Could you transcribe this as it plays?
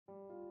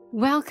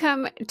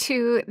Welcome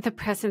to the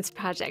Presence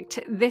Project.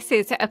 This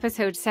is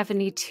episode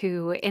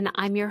 72, and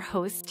I'm your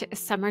host,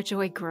 Summer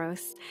Joy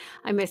Gross.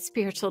 I'm a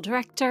spiritual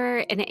director,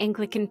 an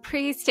Anglican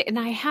priest, and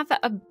I have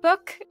a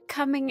book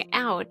coming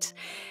out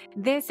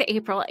this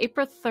April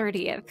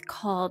 30th,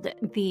 called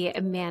The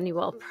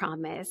Emmanuel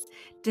Promise,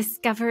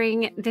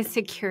 Discovering the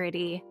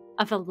Security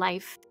of a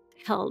Life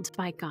Held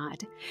by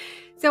God.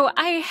 So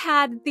I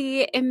had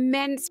the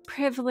immense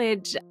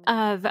privilege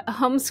of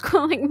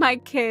homeschooling my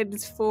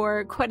kids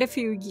for quite a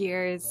few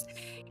years.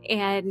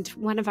 And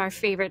one of our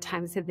favorite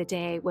times of the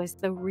day was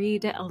the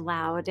read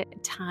aloud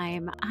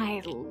time.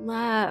 I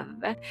love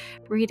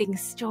reading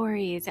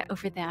stories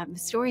over them,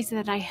 stories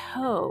that I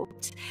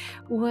hoped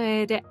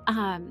would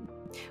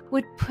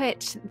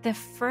put the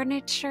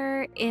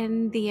furniture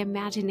in the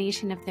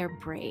imagination of their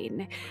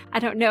brain. I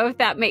don't know if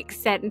that makes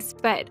sense,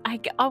 but I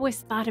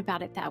always thought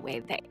about it that way,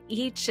 that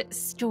each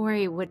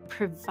story would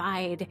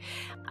provide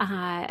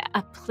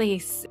a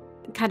place,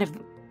 kind of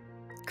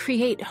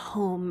create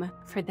home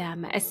for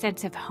them, a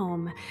sense of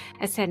home,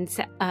 a sense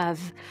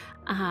of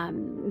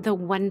the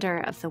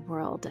wonder of the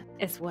world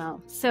as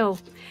well. So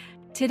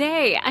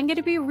today, I'm going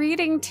to be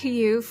reading to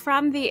you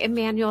from the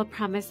Emmanuel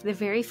Promise, the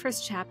very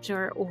first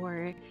chapter,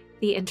 or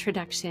the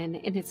introduction,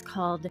 and it's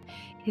called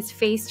His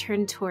Face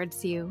Turned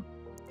Towards You.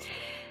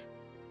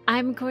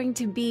 I'm going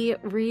to be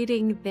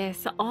reading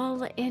this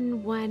all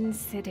in one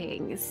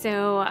sitting,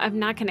 so I'm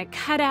not going to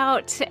cut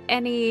out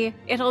any.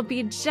 It'll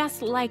be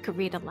just like a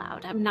read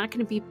aloud. I'm not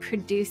going to be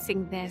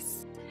producing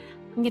this.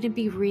 I'm going to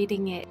be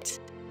reading it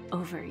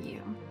over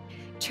you.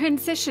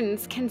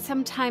 Transitions can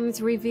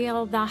sometimes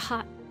reveal the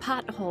hot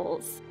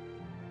potholes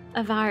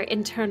of our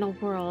internal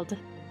world.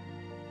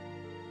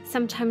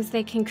 Sometimes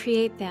they can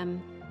create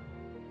them.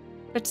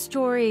 But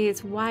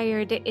stories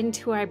wired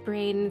into our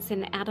brains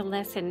in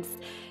adolescence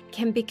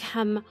can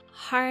become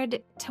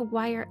hard to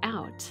wire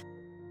out.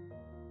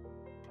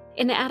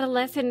 In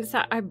adolescence,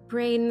 our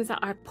brains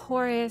are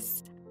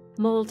porous,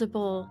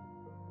 moldable.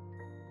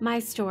 My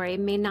story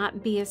may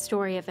not be a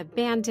story of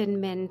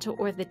abandonment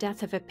or the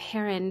death of a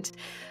parent,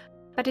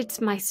 but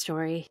it's my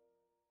story.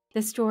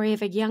 The story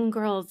of a young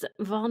girl's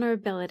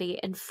vulnerability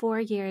and 4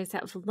 years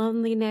of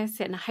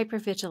loneliness and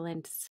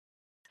hypervigilance.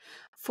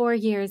 4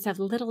 years of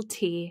little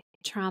t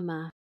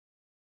trauma.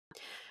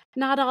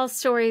 Not all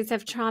stories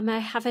of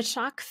trauma have a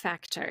shock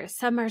factor.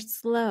 Some are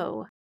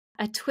slow,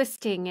 a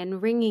twisting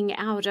and wringing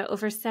out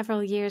over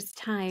several years'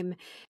 time.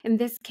 In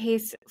this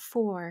case,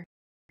 4.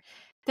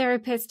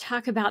 Therapists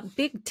talk about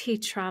big T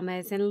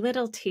traumas and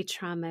little t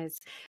traumas.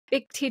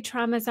 Big T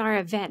traumas are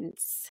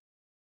events: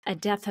 a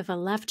death of a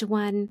loved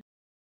one,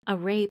 a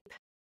rape,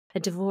 a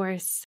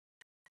divorce.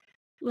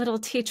 Little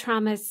t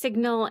traumas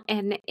signal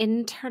an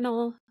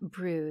internal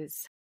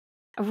bruise,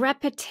 a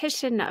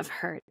repetition of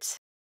hurt,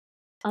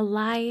 a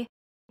lie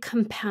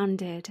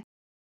compounded,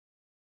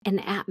 an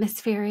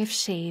atmosphere of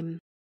shame.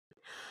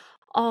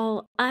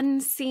 All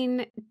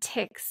unseen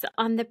ticks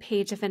on the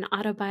page of an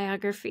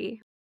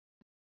autobiography,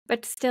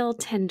 but still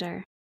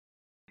tender.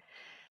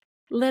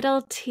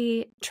 Little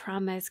t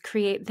traumas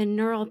create the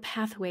neural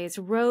pathways,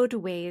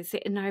 roadways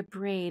in our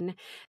brain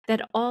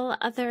that all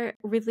other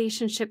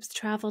relationships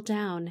travel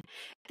down.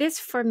 This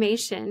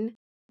formation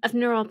of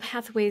neural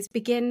pathways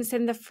begins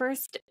in the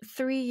first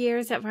 3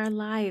 years of our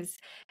lives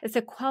as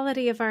the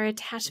quality of our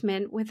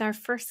attachment with our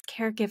first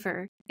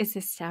caregiver is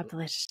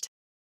established.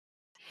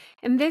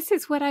 And this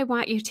is what I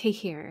want you to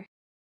hear.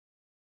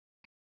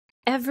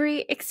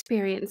 Every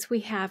experience we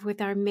have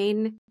with our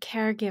main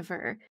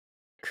caregiver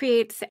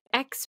creates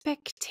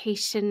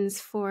expectations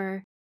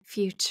for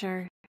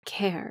future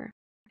care.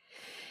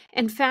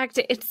 In fact,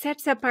 it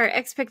sets up our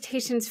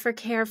expectations for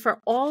care for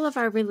all of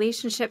our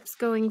relationships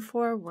going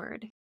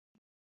forward,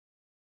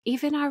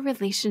 even our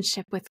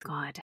relationship with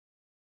God.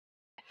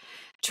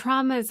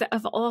 Traumas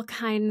of all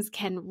kinds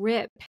can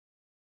rip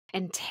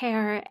and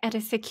tear at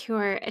a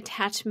secure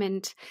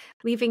attachment,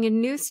 leaving a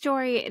new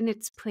story in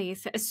its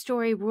place, a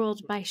story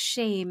ruled by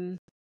shame,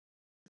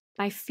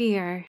 by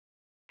fear,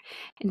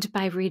 and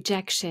by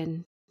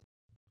rejection.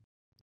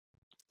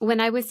 When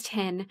I was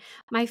 10,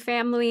 my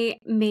family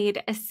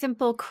made a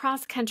simple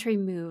cross-country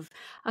move,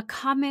 a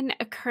common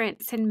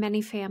occurrence in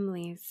many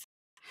families.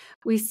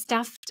 We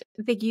stuffed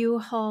the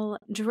U-Haul,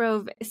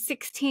 drove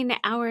 16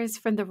 hours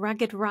from the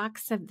rugged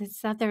rocks of the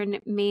southern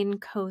Maine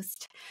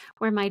coast,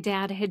 where my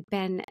dad had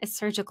been a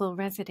surgical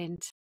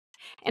resident,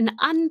 and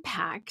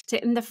unpacked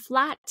in the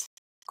flat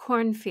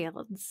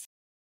cornfields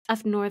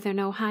of northern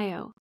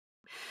Ohio.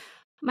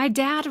 My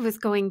dad was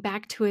going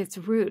back to his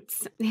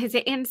roots. His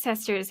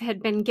ancestors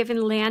had been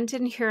given land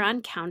in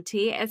Huron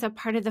County as a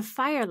part of the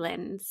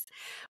Firelands,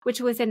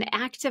 which was an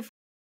act of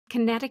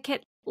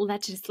Connecticut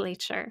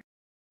legislature.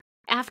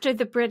 After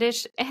the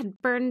British had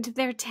burned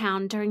their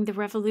town during the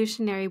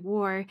Revolutionary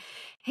War,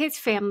 his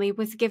family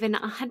was given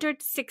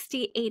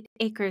 168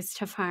 acres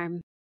to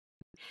farm.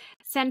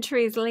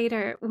 Centuries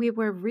later, we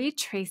were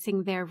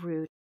retracing their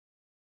route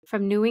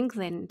from New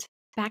England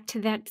back to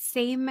that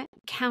same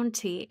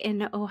county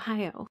in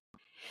Ohio.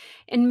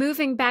 In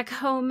moving back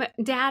home,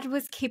 Dad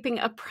was keeping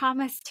a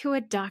promise to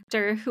a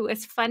doctor who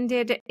has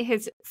funded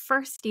his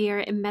first year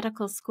in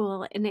medical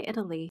school in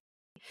Italy.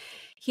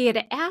 He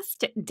had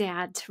asked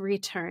Dad to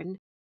return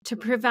to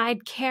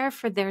provide care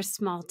for their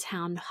small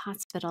town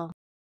hospital.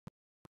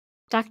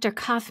 Dr.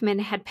 Kaufman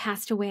had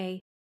passed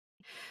away,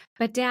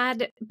 but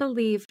Dad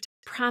believed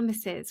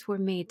promises were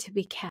made to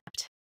be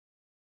kept.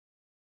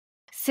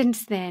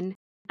 Since then,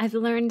 I've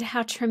learned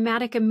how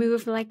traumatic a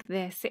move like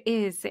this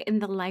is in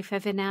the life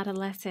of an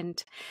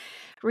adolescent.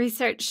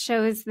 Research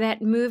shows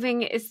that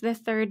moving is the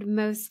third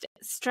most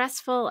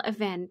stressful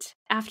event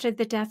after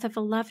the death of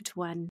a loved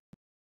one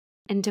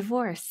and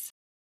divorce.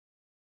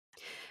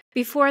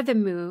 Before the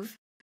move,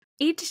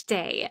 each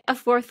day of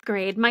fourth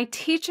grade, my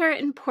teacher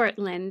in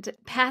Portland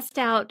passed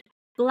out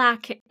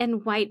black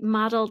and white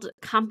modeled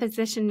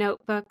composition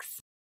notebooks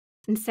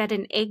and set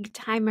an egg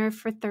timer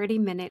for 30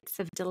 minutes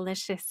of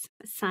delicious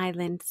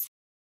silence.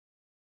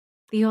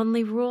 The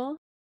only rule?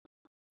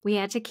 We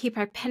had to keep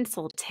our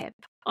pencil tip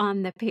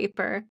on the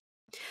paper.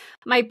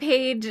 My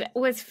page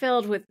was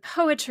filled with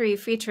poetry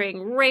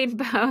featuring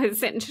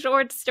rainbows and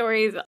short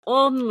stories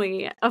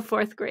only a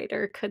fourth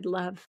grader could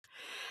love.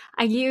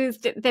 I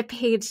used the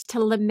page to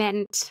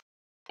lament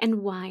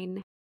and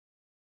whine,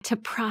 to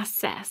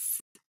process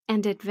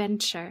and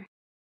adventure.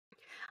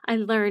 I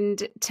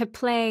learned to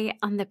play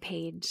on the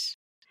page.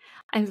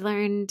 I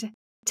learned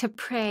to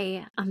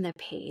pray on the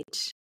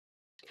page.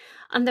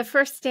 On the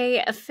first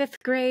day of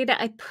fifth grade,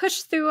 I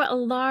pushed through a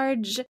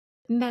large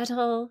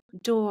metal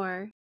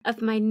door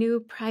of my new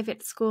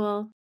private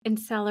school in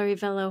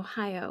Salaryville,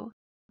 Ohio,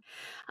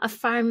 a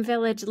farm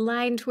village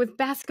lined with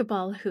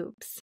basketball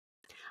hoops.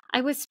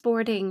 I was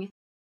sporting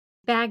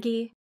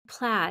baggy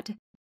plaid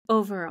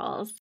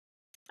overalls,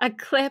 a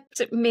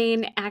clipped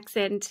Maine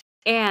accent,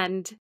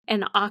 and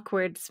an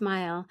awkward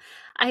smile.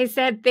 I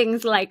said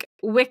things like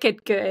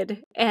wicked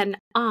good and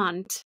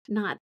aunt,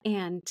 not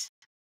aunt.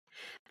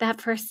 That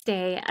first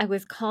day, I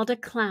was called a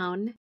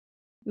clown,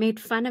 made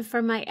fun of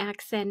for my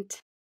accent,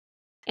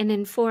 and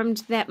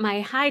informed that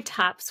my high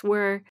tops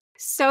were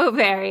so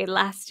very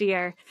last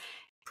year.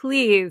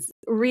 Please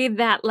read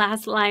that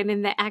last line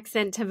in the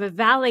accent of a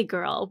valley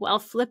girl while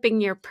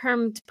flipping your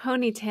permed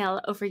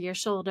ponytail over your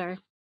shoulder.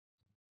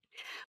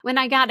 When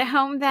I got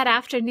home that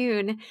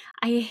afternoon,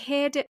 I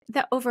hid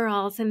the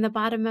overalls in the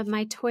bottom of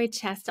my toy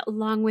chest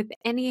along with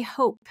any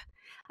hope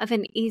of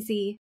an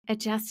easy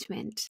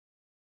adjustment.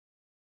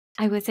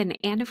 I was in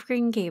Anne of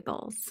Green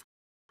Gables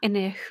in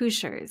a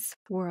Hoosiers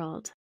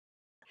world.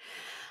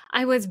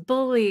 I was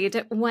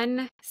bullied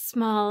one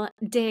small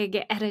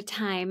dig at a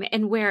time,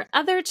 and where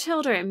other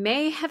children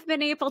may have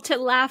been able to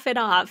laugh it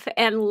off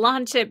and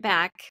launch it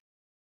back,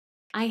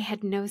 I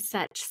had no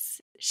such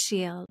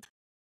shield,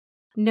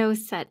 no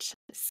such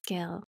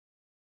skill.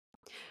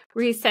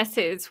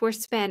 Recesses were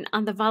spent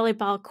on the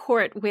volleyball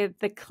court with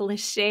the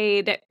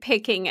cliched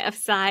picking of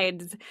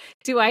sides.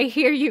 Do I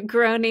hear you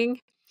groaning?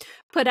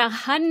 Put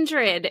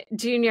 100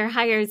 junior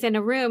hires in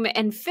a room,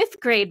 and fifth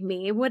grade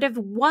me would have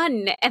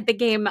won at the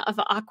game of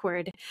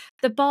awkward.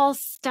 The ball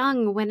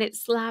stung when it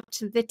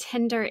slapped the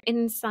tender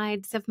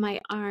insides of my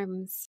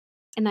arms,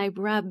 and I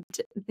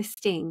rubbed the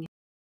sting.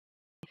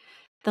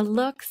 The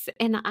looks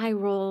and eye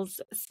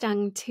rolls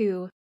stung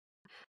too,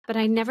 but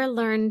I never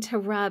learned to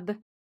rub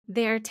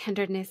their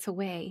tenderness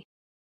away.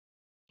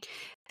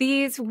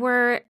 These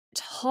were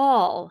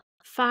tall,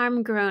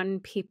 farm-grown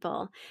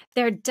people.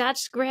 Their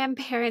Dutch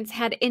grandparents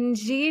had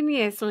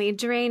ingeniously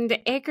drained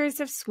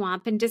acres of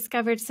swamp and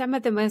discovered some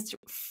of the most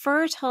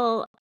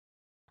fertile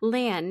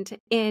land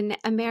in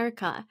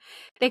America.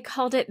 They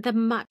called it the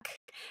muck.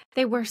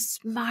 They were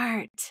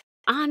smart,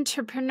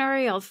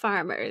 entrepreneurial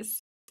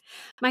farmers.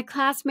 My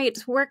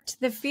classmates worked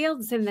the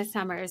fields in the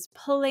summers,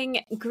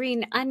 pulling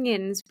green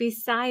onions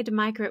beside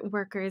migrant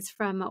workers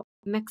from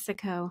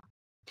Mexico.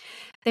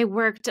 They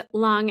worked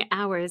long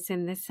hours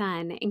in the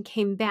sun and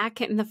came back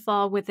in the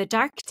fall with a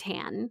dark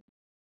tan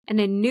and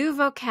a new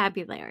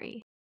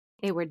vocabulary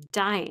they were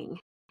dying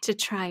to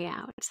try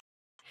out.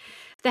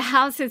 The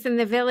houses in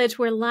the village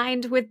were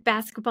lined with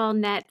basketball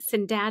nets,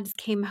 and dads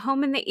came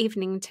home in the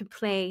evening to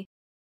play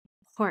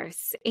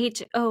horse,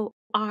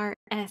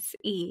 Horse,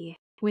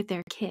 with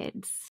their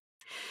kids.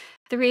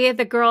 3 of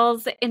the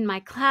girls in my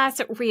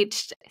class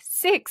reached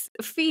 6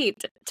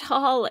 feet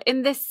tall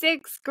in the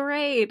 6th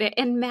grade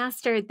and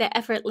mastered the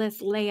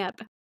effortless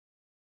layup.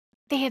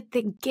 They had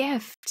the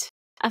gift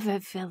of a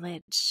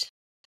village.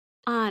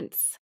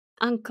 Aunts,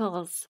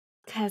 uncles,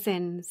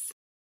 cousins.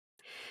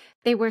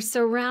 They were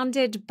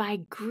surrounded by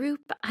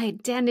group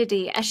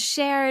identity, a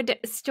shared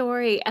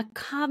story, a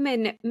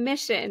common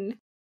mission.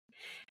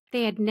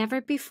 They had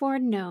never before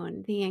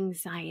known the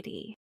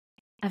anxiety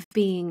of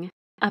being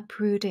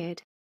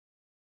uprooted.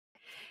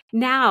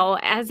 Now,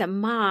 as a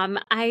mom,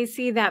 I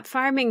see that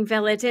farming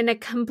village in a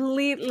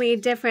completely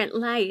different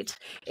light.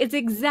 It's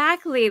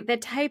exactly the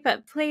type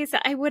of place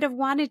I would have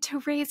wanted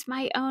to raise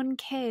my own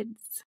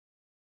kids.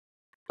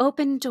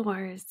 Open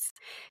doors,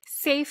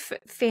 safe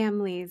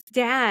families,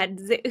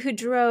 dads who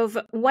drove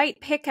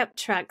white pickup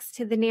trucks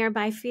to the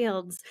nearby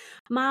fields,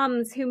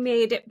 moms who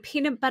made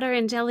peanut butter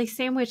and jelly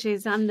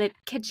sandwiches on the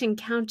kitchen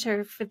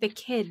counter for the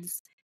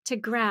kids to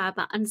grab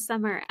on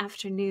summer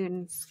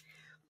afternoons.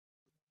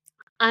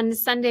 On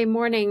Sunday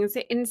mornings,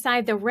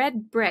 inside the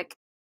red brick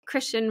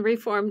Christian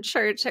Reformed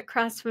church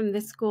across from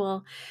the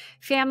school,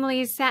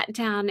 families sat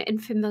down in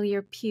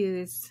familiar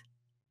pews.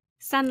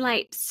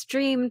 Sunlight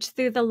streamed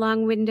through the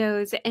long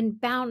windows and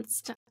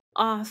bounced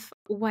off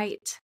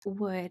white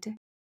wood.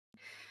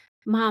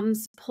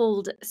 Moms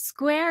pulled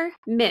square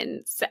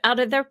mints out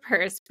of their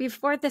purse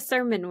before the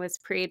sermon was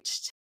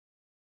preached.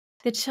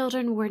 The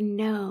children were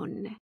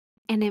known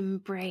and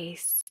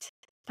embraced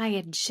by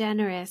a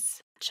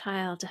generous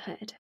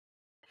childhood.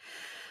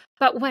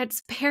 But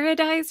what's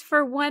paradise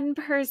for one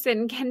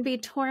person can be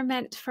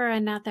torment for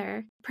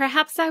another.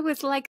 Perhaps I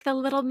was like the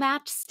little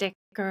matchstick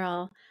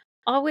girl,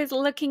 always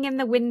looking in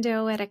the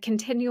window at a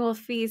continual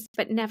feast,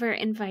 but never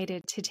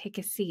invited to take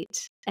a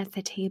seat at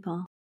the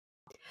table.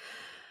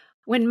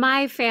 When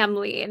my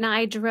family and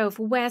I drove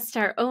west,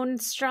 our own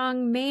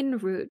strong Maine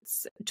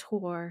roots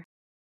tore.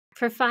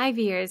 For 5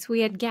 years, we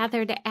had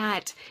gathered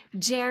at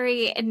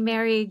Jerry and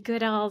Mary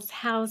Goodall's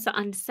house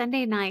on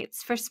Sunday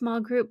nights for small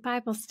group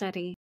Bible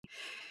study.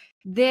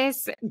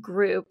 This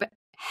group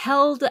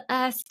held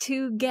us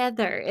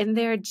together in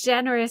their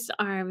generous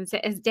arms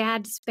as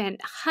Dad spent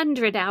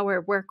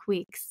 100-hour work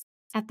weeks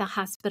at the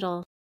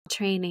hospital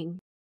training.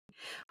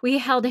 We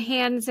held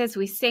hands as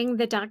we sang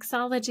the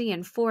doxology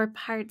in 4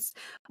 parts,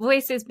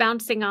 voices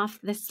bouncing off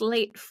the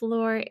slate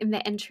floor in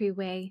the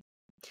entryway.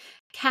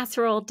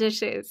 Casserole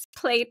dishes,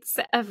 plates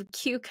of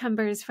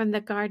cucumbers from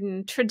the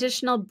garden,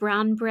 traditional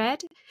brown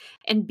bread,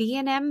 and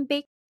B&M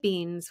baked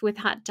beans with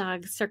hot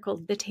dogs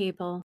circled the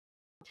table.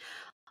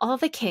 All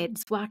the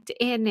kids walked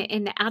in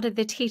and out of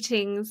the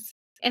teachings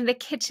in the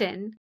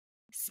kitchen,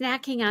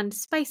 snacking on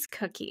spice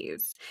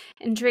cookies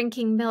and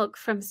drinking milk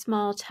from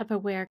small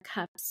Tupperware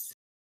cups.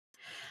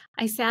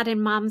 I sat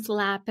in Mom's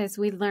lap as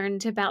we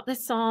learned about the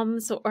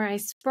Psalms, or I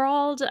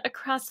sprawled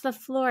across the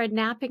floor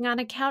napping on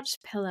a couch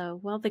pillow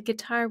while the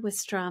guitar was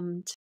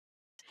strummed.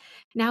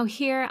 Now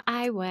here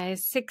I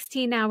was,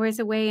 16 hours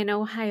away in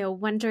Ohio,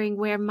 wondering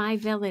where my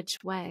village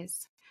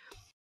was.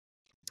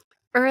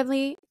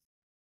 Early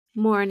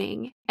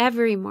morning,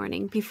 every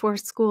morning before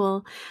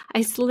school,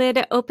 I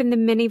slid open the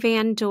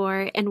minivan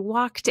door and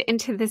walked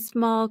into the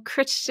small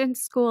Christian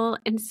school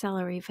in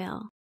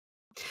Celeryville.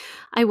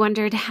 I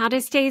wondered how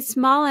to stay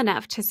small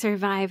enough to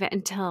survive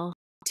until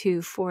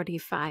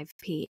 2:45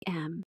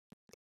 p.m.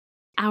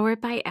 Hour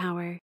by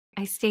hour,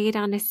 I stayed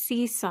on a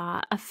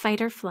seesaw of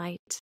fight or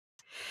flight.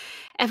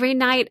 Every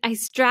night, I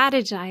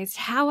strategized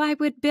how I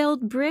would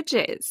build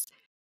bridges.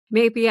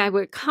 Maybe I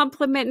would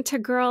compliment a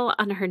girl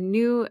on her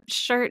new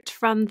shirt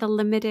from the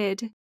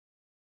Limited.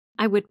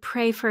 I would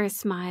pray for a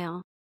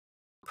smile,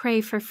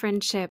 pray for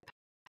friendship.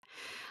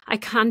 I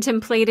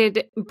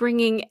contemplated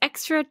bringing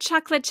extra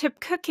chocolate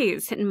chip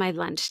cookies in my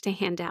lunch to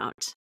hand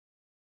out.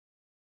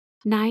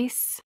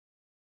 Nice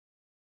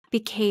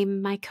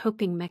became my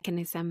coping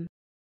mechanism,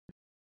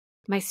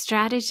 my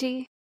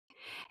strategy,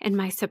 and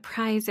my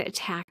surprise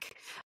attack,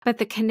 but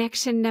the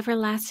connection never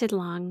lasted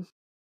long.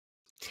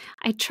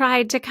 I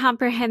tried to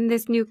comprehend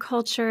this new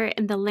culture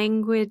in the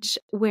language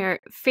where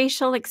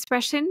facial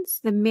expressions,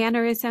 the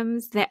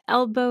mannerisms, the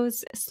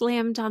elbows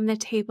slammed on the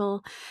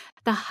table,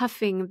 the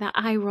huffing, the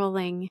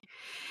eye-rolling.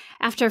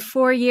 After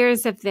 4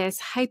 years of this,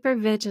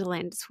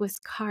 hypervigilance was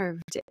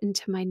carved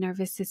into my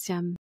nervous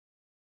system.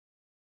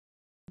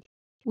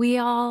 We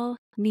all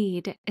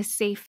need a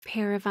safe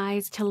pair of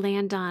eyes to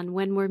land on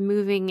when we're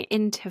moving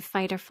into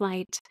fight or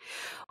flight.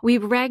 We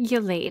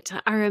regulate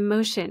our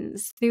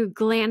emotions through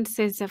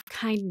glances of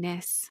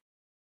kindness.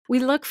 We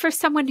look for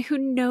someone who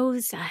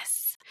knows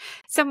us,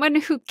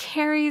 someone who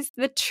carries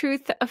the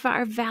truth of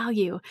our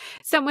value,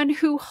 someone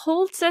who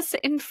holds us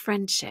in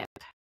friendship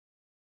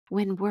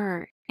when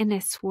we're in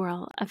a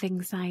swirl of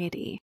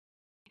anxiety.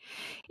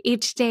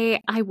 Each day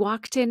I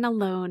walked in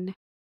alone,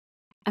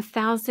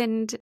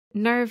 1,000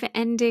 nerve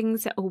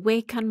endings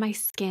awake on my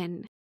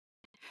skin.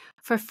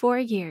 For 4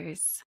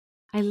 years,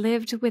 I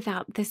lived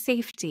without the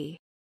safety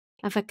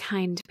of a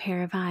kind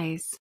pair of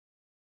eyes.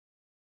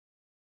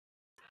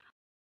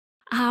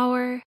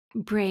 Our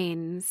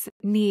brains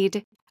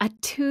need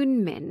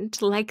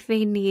attunement like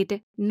they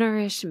need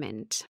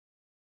nourishment.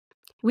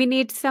 We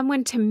need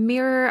someone to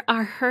mirror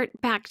our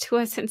hurt back to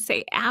us and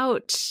say,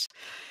 ouch,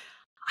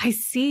 I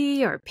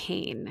see your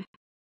pain,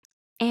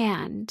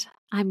 and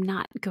I'm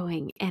not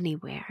going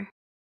anywhere.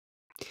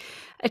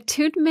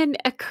 Attunement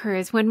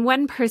occurs when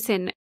one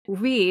person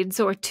reads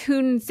or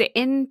tunes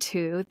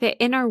into the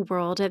inner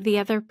world of the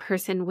other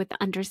person with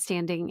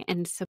understanding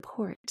and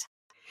support.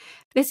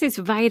 This is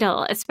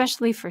vital,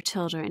 especially for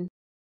children.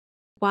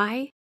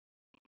 Why?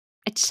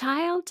 A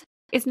child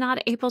is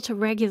not able to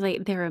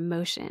regulate their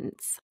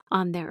emotions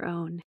on their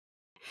own.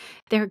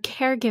 Their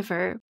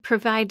caregiver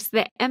provides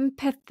the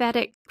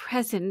empathetic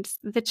presence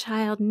the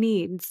child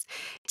needs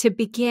to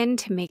begin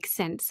to make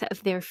sense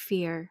of their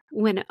fear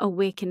when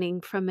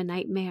awakening from a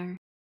nightmare.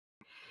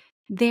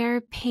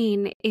 Their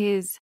pain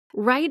is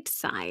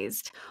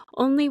right-sized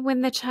only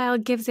when the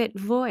child gives it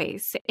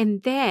voice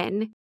and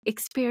then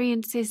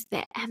experiences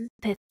the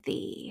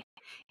empathy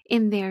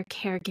in their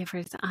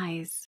caregiver's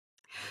eyes.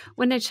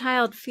 When a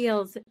child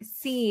feels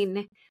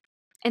seen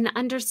and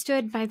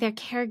understood by their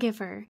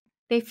caregiver,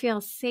 they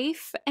feel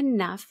safe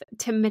enough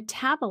to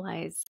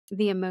metabolize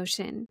the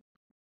emotion.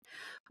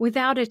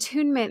 Without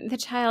attunement, the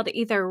child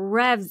either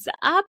revs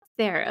up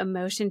their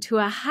emotion to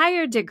a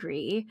higher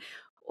degree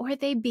or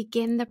they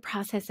begin the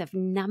process of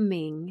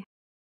numbing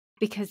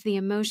because the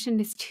emotion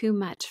is too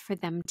much for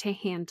them to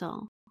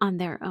handle on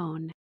their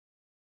own.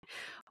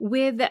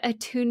 With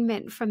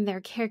attunement from their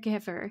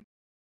caregiver,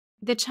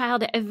 the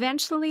child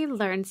eventually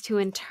learns to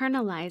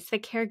internalize the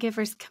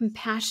caregiver's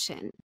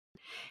compassion,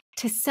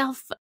 to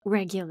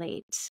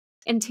self-regulate,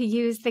 and to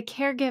use the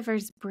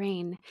caregiver's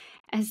brain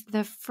as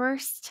the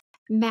first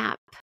map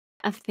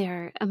of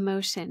their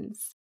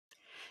emotions.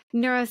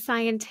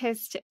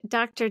 Neuroscientist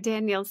Dr.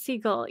 Daniel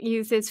Siegel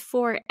uses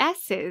 4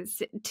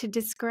 S's to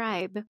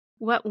describe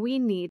what we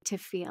need to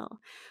feel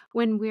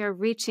when we're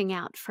reaching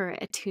out for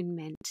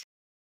attunement.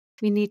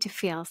 We need to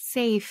feel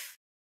safe,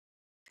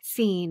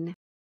 seen,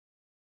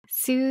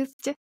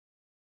 soothed,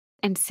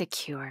 and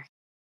secure.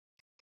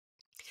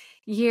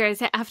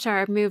 Years after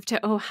our move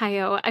to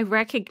Ohio, I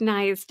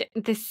recognized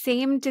the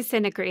same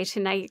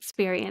disintegration I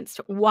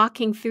experienced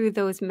walking through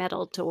those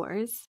metal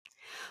doors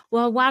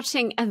while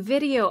watching a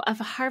video of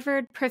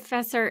Harvard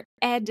professor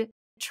Ed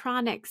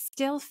Tronick's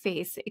still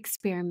face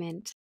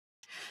experiment.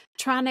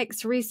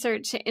 Tronick's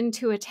research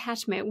into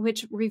attachment,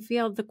 which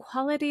revealed the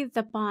quality of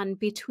the bond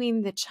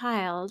between the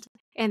child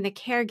and the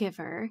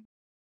caregiver,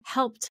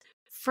 helped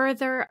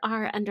further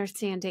our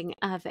understanding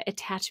of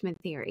attachment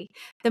theory.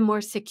 The more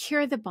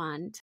secure the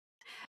bond,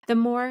 the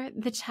more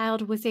the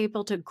child was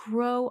able to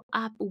grow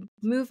up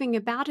moving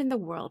about in the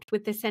world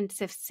with a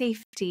sense of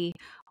safety,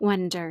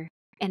 wonder,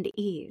 and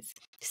ease.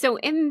 So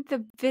in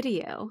the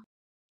video,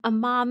 a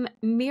mom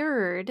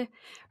mirrored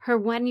her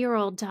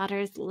 1-year-old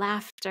daughter's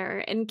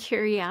laughter and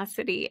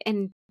curiosity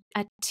and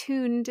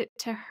attuned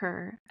to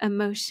her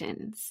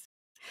emotions.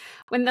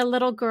 When the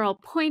little girl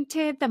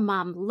pointed, the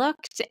mom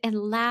looked and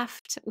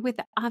laughed with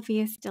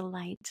obvious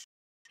delight.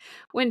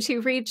 When she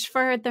reached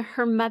for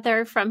her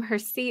mother from her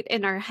seat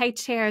in her high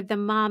chair, the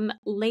mom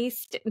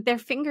laced their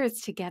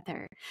fingers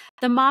together.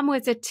 The mom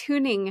was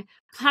attuning,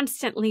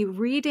 constantly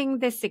reading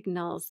the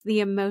signals, the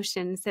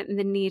emotions, and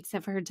the needs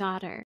of her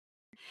daughter.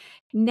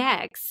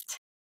 Next,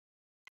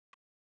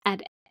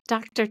 at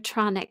Dr.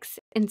 Tronick's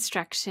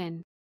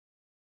instruction,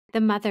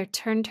 the mother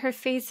turned her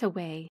face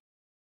away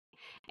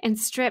and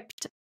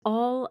stripped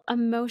all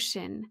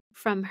emotion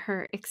from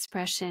her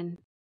expression.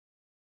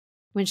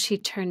 When she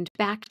turned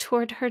back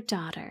toward her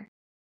daughter,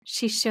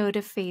 she showed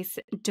a face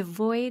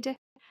devoid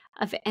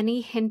of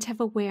any hint of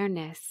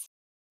awareness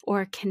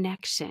or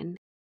connection,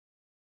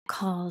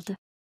 called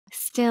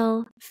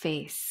still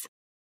face.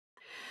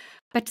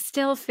 But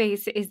still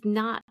face is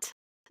not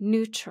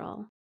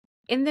neutral.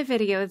 In the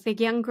video, the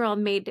young girl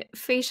made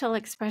facial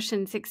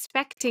expressions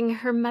expecting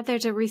her mother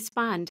to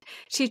respond.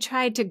 She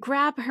tried to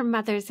grab her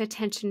mother's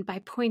attention by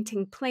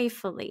pointing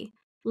playfully,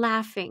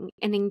 laughing,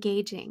 and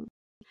engaging.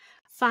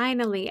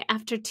 Finally,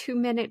 after 2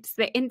 minutes,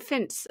 the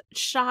infant's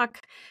shock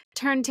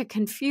turned to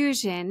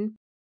confusion,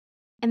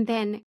 and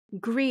then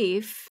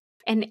grief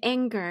and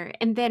anger,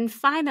 and then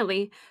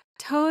finally,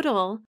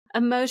 total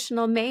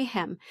emotional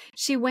mayhem.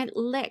 She went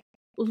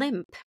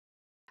limp.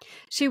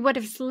 She would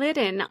have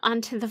slidden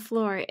onto the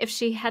floor if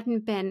she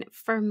hadn't been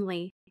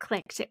firmly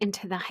clicked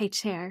into the high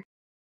chair.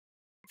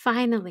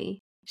 Finally,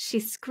 she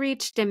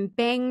screeched and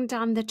banged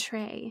on the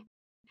tray.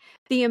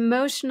 The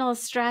emotional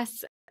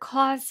stress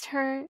caused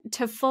her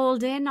to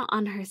fold in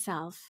on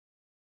herself.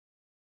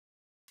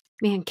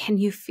 Man, can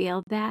you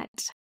feel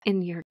that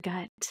in your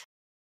gut?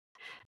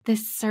 The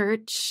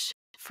search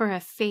for a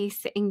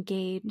face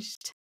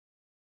engaged.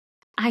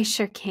 I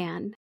sure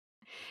can.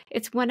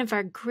 It's one of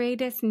our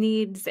greatest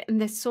needs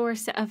and the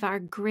source of our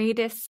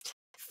greatest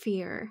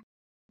fear,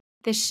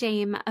 the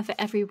shame of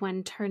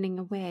everyone turning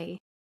away.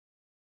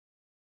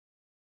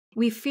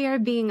 We fear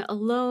being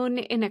alone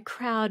in a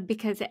crowd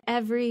because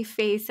every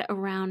face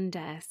around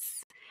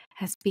us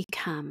has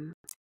become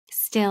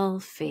still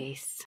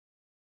face.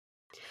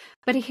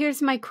 But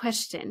here's my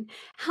question.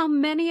 How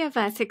many of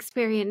us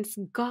experience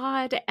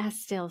God as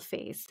still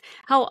face?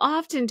 How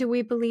often do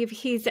we believe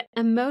he's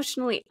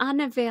emotionally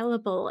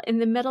unavailable in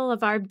the middle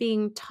of our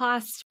being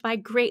tossed by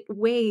great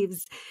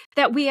waves,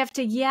 that we have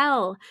to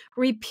yell,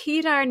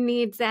 repeat our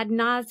needs ad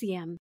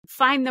nauseum,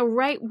 find the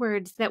right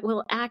words that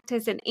will act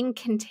as an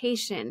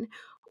incantation,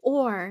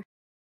 or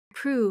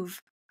prove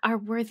our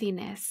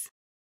worthiness?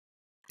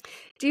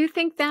 Do you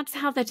think that's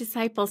how the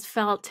disciples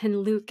felt in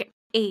Luke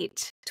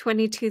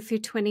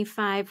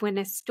 8:22-25, when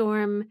a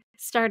storm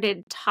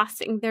started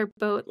tossing their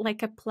boat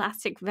like a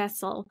plastic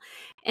vessel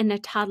in a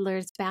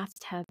toddler's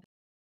bathtub?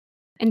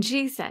 and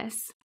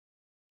Jesus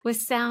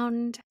was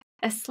sound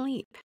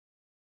asleep.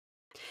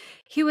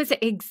 He was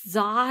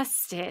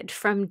exhausted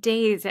from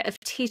days of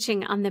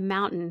teaching on the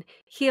mountain,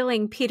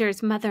 healing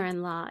Peter's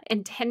mother-in-law,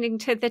 and tending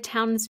to the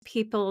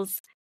townspeople's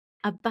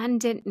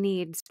abundant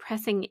needs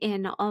pressing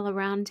in all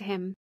around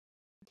him.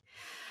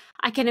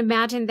 I can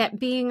imagine that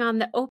being on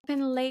the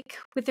open lake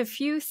with a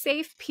few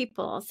safe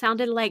people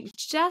sounded like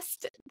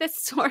just the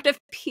sort of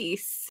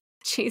peace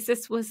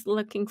Jesus was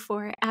looking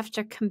for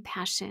after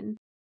compassion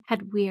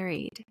had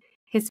wearied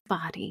his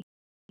body.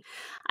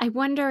 I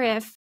wonder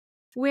if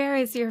 "Where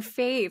is your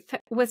faith?"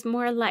 was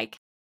more like,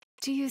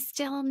 "Do you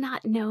still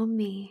not know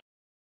me?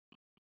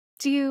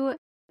 Do you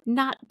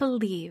not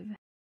believe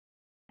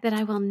that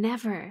I will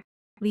never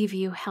leave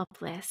you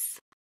helpless?"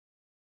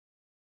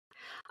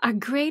 Our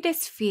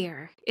greatest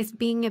fear is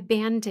being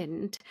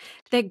abandoned,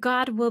 that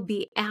God will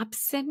be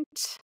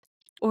absent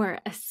or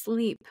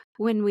asleep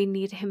when we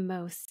need him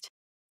most.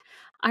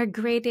 Our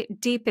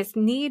deepest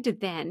need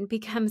then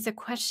becomes a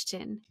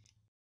question: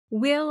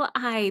 will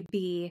I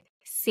be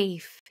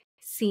safe,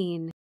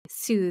 seen,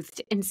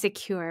 soothed, and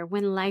secure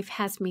when life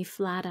has me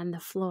flat on the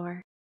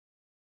floor?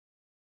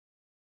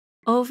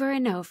 Over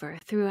and over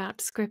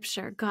throughout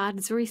Scripture,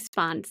 God's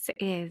response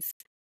is,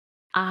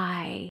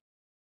 "I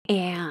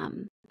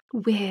am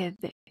with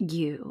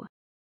you,"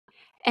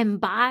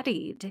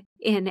 embodied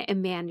in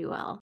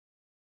Emmanuel.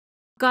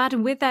 God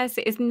with us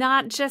is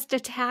not just a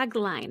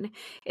tagline.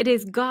 It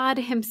is God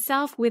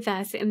himself with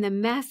us in the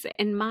mess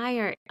and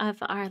mire of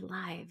our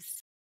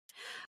lives.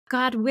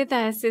 God with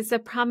us is a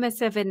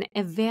promise of an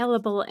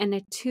available and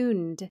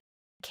attuned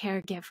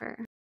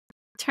caregiver,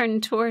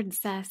 turned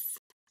towards us,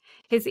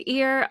 his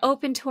ear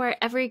open to our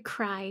every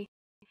cry,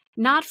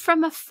 not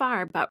from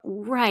afar, but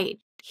right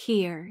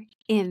here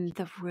in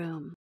the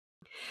room.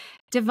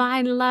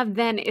 Divine love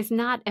then is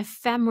not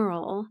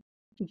ephemeral,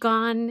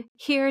 gone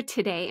here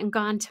today and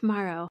gone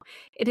tomorrow.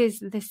 It is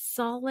the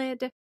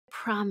solid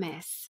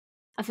promise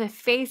of a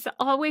face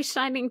always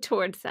shining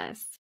towards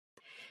us.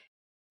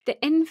 The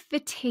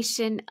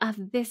invitation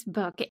of this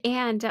book,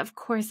 and of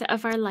course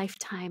of our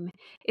lifetime,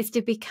 is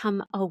to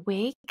become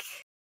awake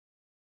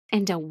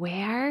and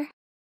aware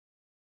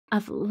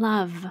of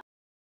love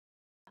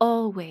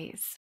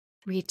always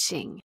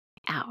reaching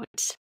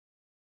out.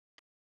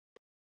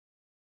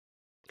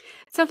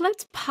 So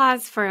let's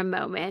pause for a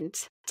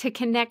moment to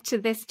connect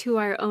this to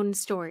our own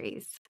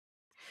stories.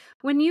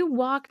 When you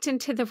walked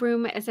into the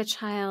room as a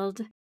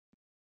child,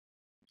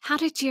 how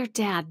did your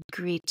dad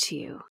greet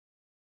you?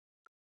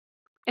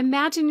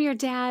 Imagine your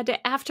dad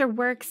after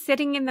work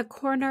sitting in the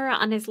corner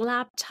on his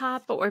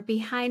laptop or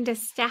behind a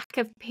stack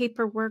of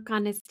paperwork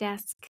on his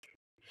desk.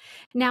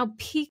 Now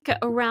peek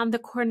around the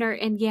corner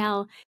and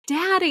yell,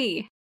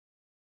 "Daddy!"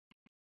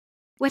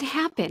 What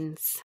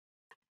happens?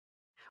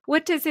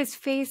 What does his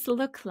face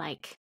look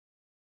like?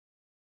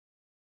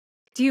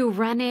 Do you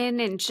run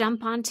in and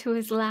jump onto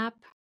his lap?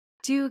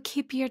 Do you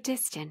keep your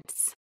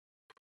distance?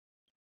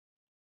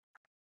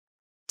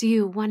 Do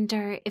you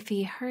wonder if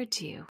he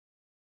heard you?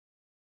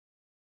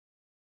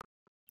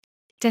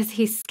 Does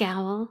he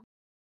scowl?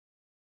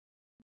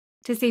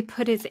 Does he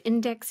put his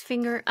index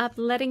finger up,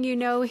 letting you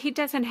know he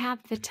doesn't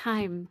have the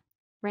time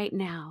right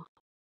now?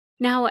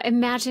 Now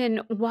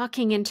imagine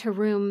walking into a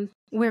room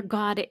where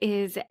God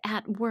is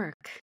at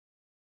work.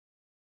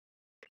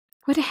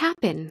 What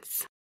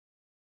happens?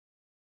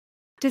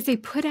 Does he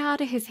put out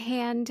his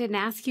hand and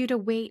ask you to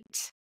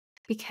wait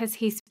because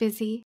he's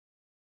busy?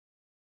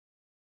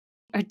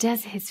 Or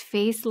does his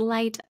face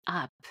light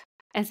up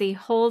as he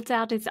holds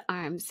out his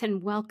arms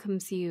and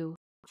welcomes you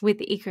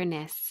with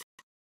eagerness?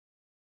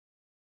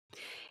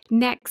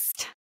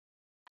 Next,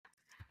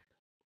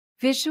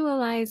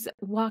 visualize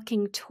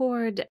walking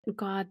toward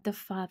God the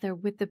Father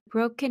with the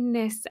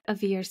brokenness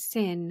of your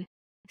sin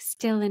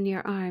still in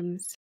your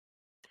arms,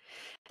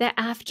 the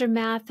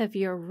aftermath of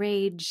your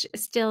rage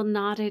still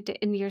knotted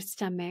in your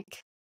stomach,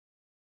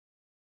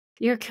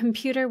 your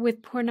computer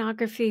with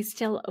pornography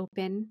still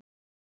open,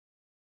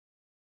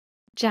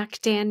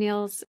 Jack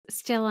Daniels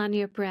still on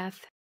your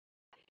breath,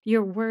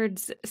 your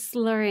words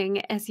slurring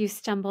as you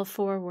stumble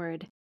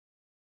forward.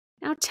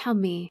 Now tell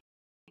me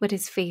what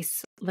his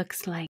face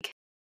looks like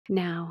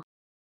now.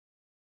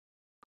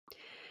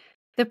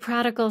 The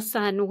prodigal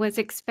son was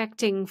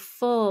expecting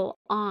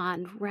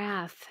full-on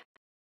wrath.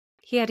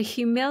 He had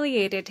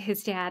humiliated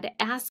his dad,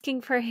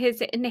 asking for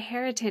his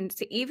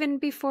inheritance even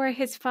before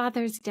his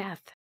father's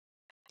death.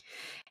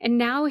 And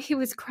now he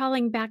was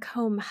crawling back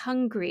home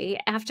hungry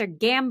after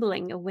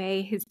gambling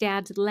away his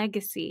dad's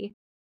legacy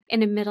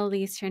in a Middle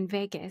Eastern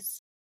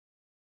Vegas.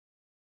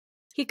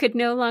 He could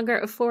no longer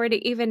afford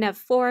even a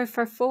 4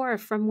 for $4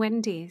 from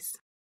Wendy's.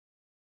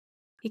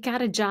 He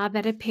got a job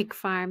at a pig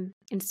farm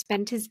and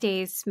spent his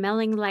days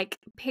smelling like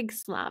pig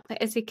slop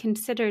as he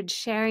considered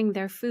sharing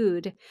their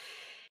food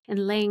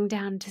and laying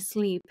down to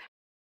sleep.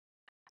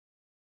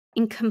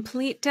 In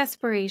complete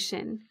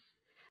desperation,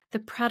 the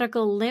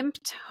prodigal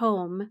limped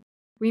home,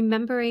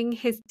 remembering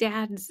his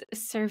dad's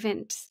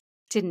servant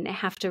didn't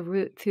have to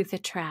root through the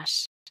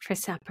trash for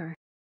supper.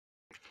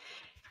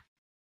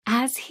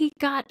 As he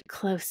got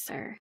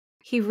closer,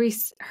 he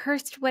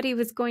rehearsed what he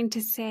was going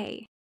to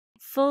say,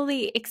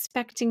 fully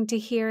expecting to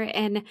hear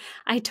an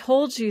 "I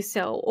told you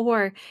so"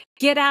 or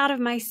 "Get out of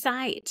my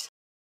sight."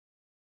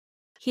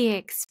 He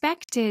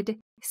expected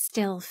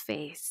still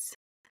face,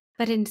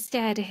 but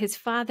instead his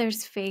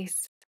father's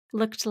face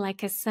looked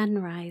like a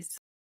sunrise,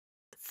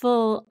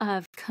 full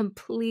of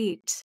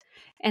complete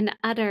and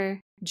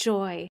utter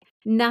joy,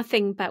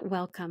 nothing but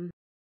welcome.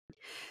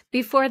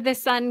 Before the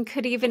son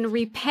could even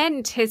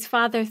repent, his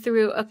father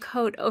threw a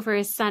coat over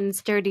his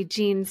son's dirty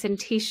jeans and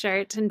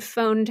t-shirt and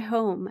phoned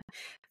home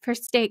for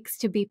steaks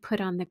to be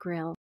put on the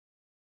grill.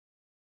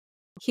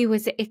 He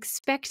was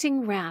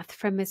expecting wrath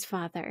from his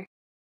father.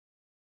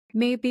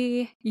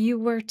 Maybe you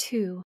were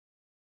too.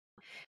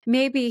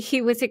 Maybe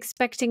he was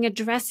expecting a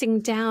dressing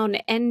down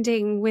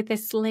ending with a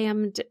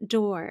slammed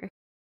door.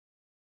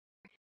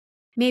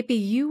 Maybe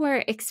you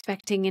were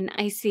expecting an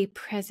icy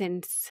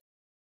presence,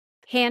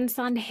 hands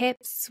on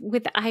hips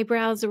with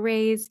eyebrows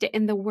raised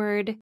and the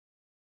word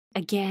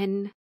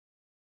 "again"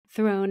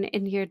 thrown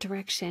in your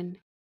direction.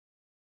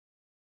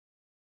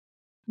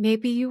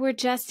 Maybe you were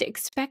just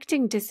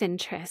expecting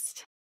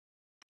disinterest.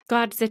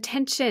 God's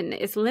attention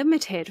is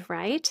limited,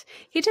 right?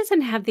 He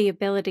doesn't have the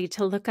ability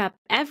to look up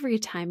every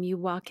time you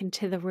walk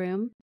into the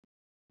room.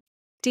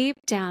 Deep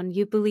down,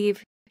 you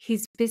believe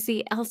he's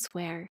busy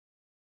elsewhere,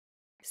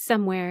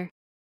 somewhere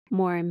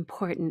more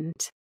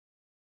important.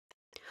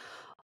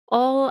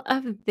 All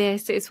of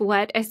this is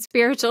what a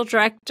spiritual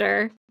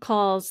director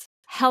calls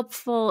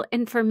helpful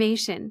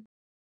information.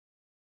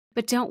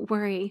 But don't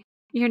worry,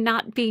 you're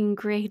not being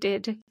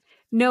graded.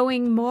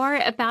 Knowing more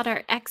about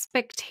our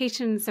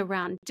expectations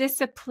around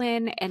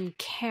discipline and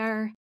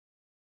care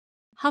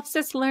helps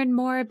us learn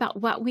more about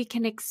what we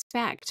can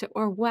expect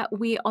or what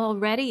we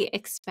already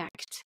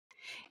expect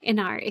in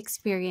our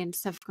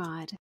experience of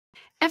God.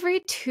 Every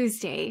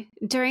Tuesday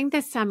during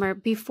the summer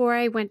before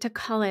I went to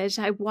college,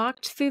 I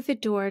walked through the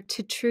door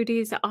to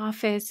Trudy's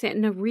office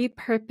in a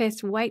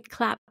repurposed white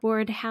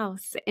clapboard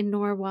house in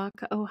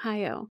Norwalk,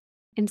 Ohio,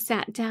 and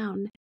sat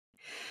down.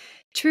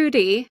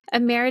 Trudy, a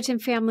marriage and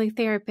family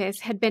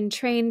therapist, had been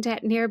trained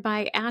at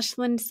nearby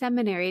Ashland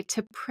Seminary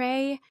to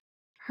pray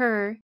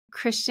her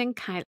Christian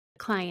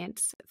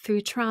clients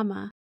through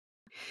trauma.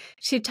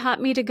 She taught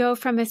me to go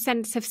from a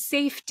sense of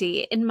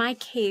safety, in my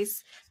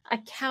case, a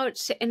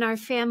couch in our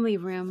family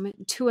room,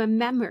 to a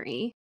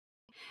memory,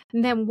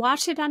 and then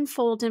watch it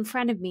unfold in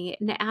front of me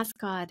and ask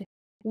God,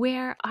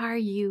 where are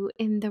you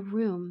in the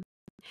room?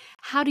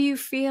 How do you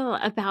feel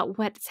about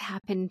what's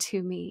happened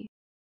to me?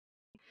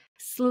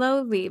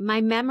 Slowly, my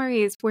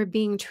memories were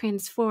being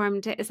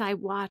transformed as I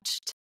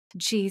watched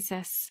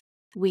Jesus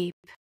weep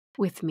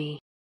with me.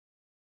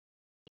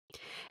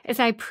 As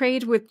I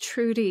prayed with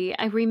Trudy,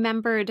 I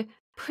remembered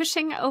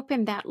pushing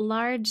open that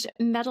large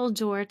metal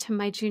door to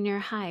my junior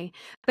high.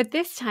 But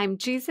this time,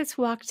 Jesus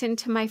walked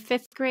into my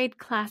 5th grade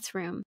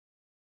classroom,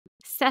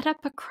 set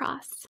up a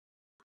cross,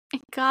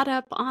 and got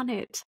up on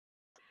it.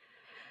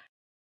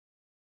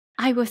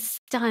 I was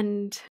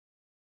stunned,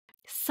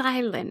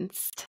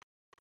 silenced.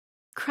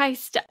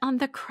 Christ on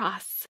the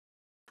cross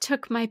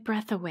took my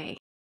breath away.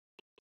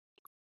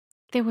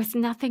 There was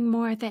nothing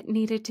more that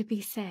needed to be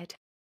said.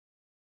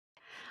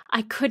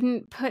 I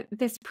couldn't put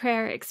this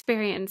prayer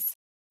experience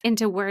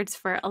into words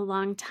for a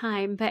long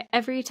time, but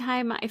every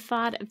time I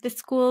thought of the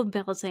school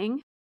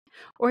building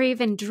or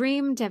even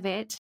dreamed of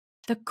it,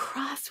 the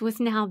cross was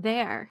now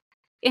there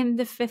in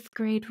the 5th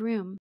grade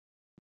room.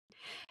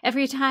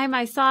 Every time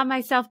I saw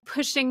myself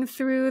pushing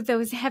through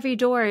those heavy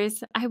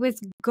doors, I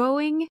was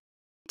going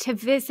to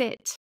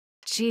visit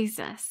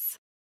Jesus.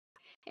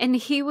 And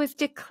he was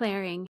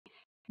declaring,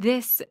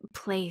 "This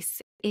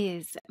place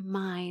is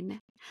mine.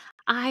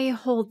 I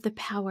hold the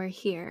power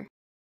here."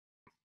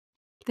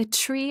 The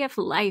tree of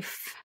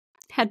life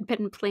had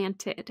been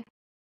planted.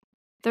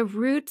 The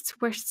roots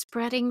were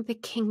spreading the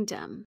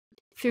kingdom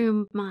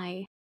through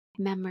my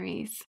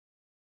memories.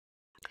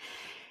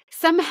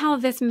 Somehow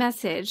this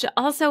message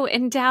also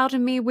endowed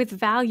me with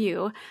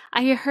value.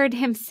 I heard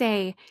him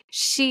say,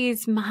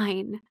 "She's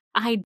mine.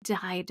 I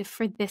died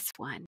for this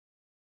one."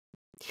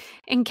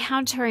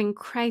 Encountering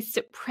Christ's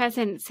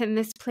presence in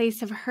this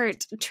place of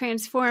hurt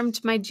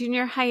transformed my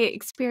junior high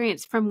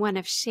experience from one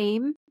of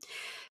shame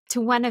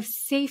to one of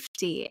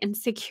safety and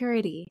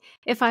security.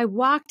 If I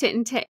walked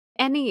into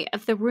any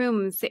of the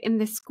rooms in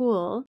the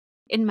school,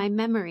 in my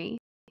memory,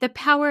 the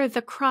power of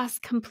the cross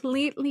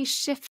completely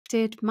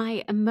shifted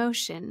my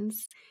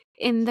emotions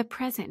in the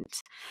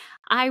present.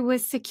 I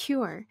was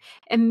secure.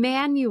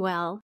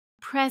 Emmanuel,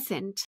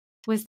 present,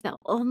 was the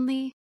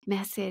only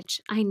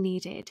message I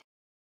needed.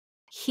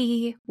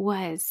 He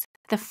was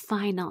the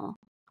final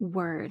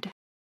word.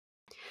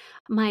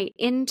 My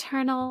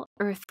internal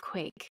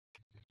earthquake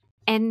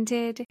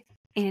ended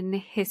in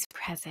his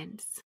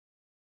presence.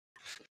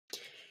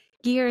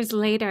 Years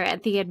later,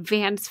 at the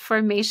Advanced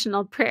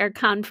Formational Prayer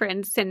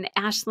Conference in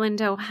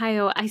Ashland,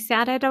 Ohio, I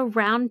sat at a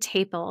round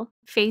table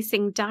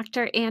facing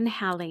Dr. Ann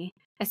Halley,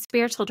 a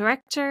spiritual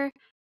director,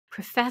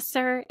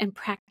 professor, and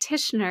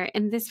practitioner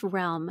in this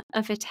realm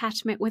of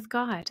attachment with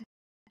God.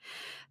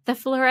 The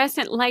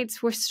fluorescent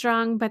lights were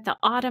strong, but the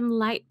autumn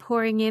light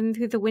pouring in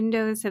through the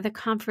windows of the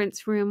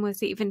conference room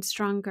was even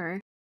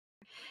stronger.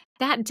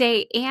 That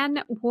day,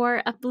 Anne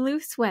wore a blue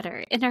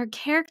sweater and her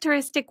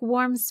characteristic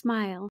warm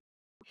smile.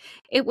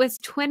 It was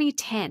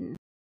 2010.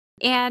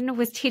 Anne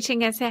was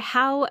teaching us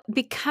how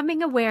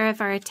becoming aware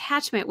of our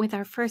attachment with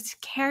our first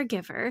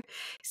caregiver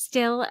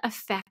still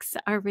affects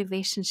our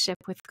relationship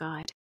with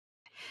God.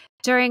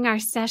 During our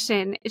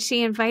session,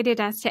 she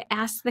invited us to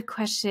ask the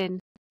question,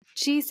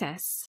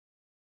 Jesus,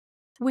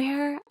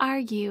 where are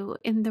you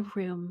in the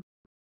room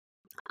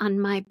on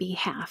my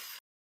behalf?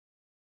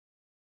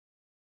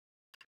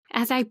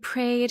 As I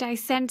prayed, I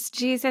sensed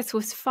Jesus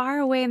was far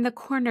away in the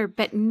corner,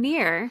 but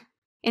near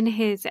in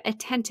his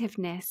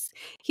attentiveness.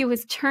 He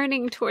was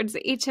turning towards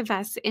each of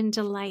us in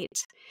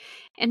delight.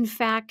 In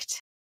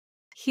fact,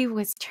 he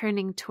was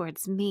turning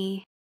towards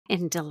me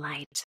in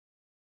delight.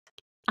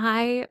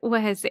 I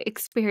was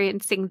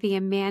experiencing the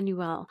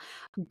Emmanuel,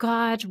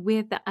 God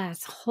with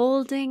us,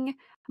 holding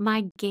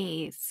my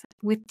gaze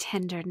with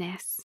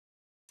tenderness.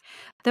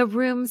 The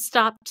room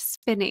stopped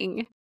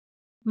spinning.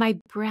 My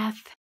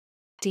breath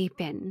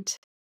deepened.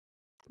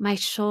 My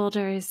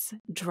shoulders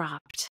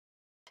dropped.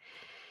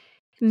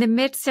 In the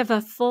midst of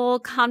a full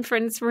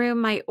conference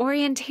room, my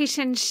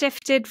orientation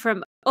shifted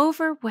from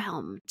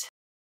overwhelmed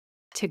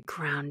to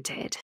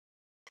grounded.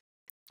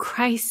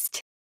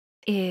 Christ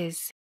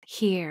is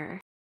here,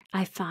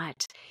 I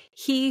thought.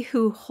 He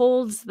who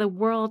holds the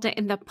world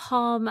in the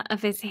palm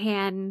of his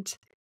hand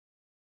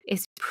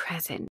is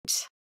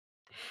present.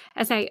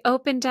 As I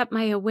opened up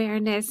my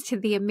awareness to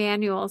the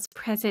Emmanuel's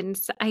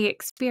presence, I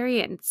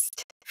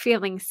experienced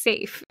feeling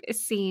safe,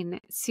 seen,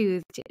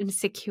 soothed, and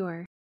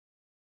secure.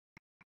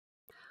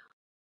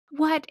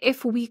 What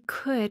if we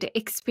could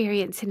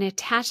experience an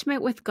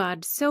attachment with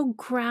God so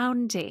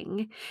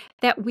grounding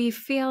that we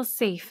feel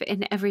safe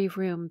in every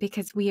room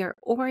because we are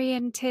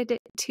oriented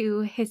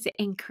to his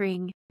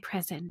anchoring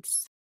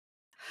presence?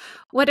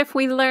 What if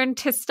we learn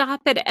to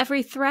stop at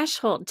every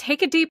threshold,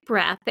 take a deep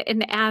breath,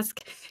 and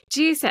ask,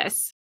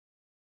 Jesus,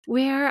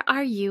 where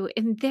are you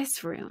in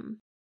this room?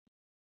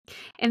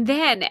 And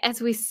then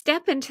as we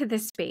step into the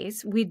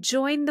space, we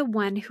join the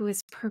one who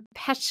is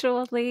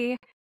perpetually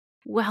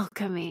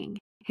welcoming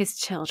his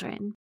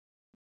children.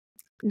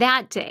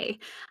 That day,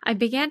 I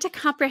began to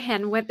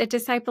comprehend what the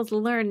disciples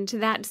learned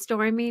that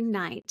stormy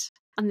night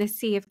on the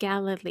Sea of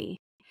Galilee.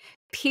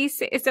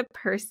 Peace is a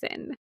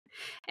person,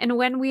 and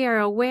when we are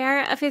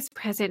aware of his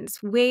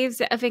presence,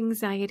 waves of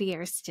anxiety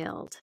are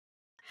stilled.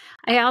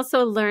 I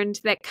also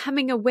learned that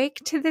coming awake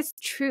to this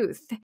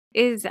truth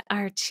is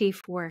our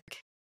chief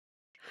work.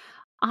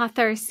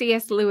 Author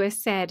C.S.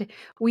 Lewis said,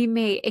 "We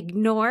may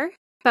ignore,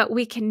 but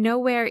we can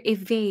nowhere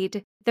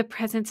evade the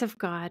presence of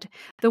God.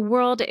 The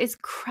world is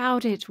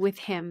crowded with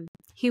him.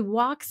 He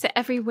walks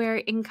everywhere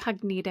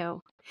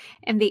incognito,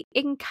 and the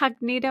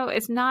incognito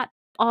is not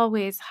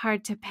always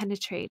hard to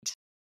penetrate.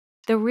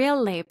 The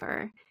real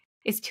labor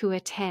is to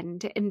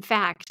attend, in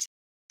fact,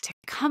 to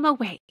come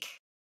awake,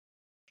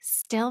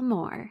 still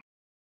more,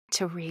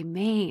 to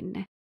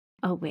remain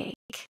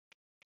awake."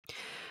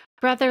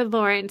 Brother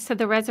Lawrence of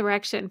the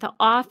Resurrection, the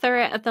author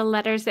of the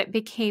letters that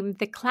became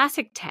the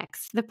classic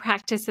text, The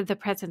Practice of the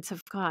Presence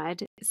of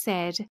God,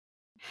 said,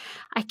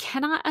 "I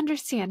cannot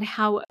understand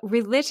how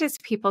religious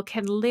people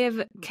can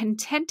live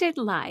contented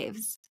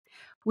lives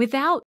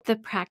without the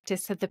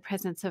practice of the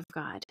presence of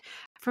God.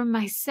 For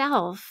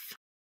myself,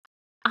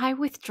 I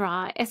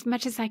withdraw as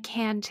much as I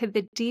can to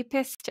the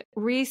deepest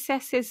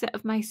recesses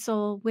of my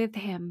soul with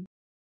him.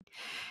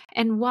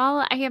 And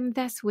while I am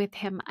thus with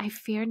him, I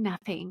fear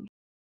nothing.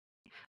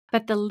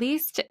 But the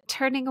least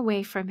turning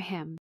away from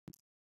him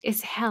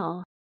is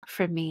hell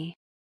for me."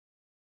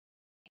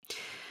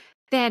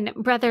 Then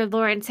Brother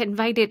Lawrence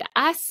invited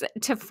us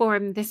to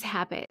form this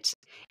habit.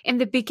 In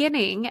the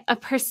beginning, a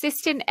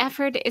persistent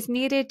effort is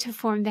needed to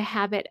form the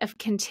habit of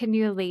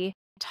continually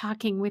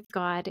talking with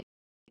God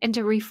and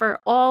to refer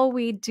all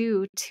we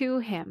do to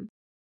him.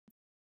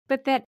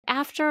 But that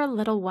after a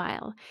little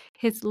while,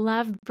 his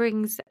love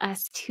brings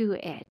us to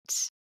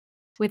it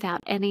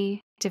without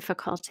any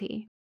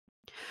difficulty.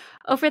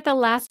 Over the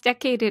last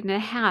decade and a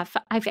half,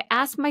 I've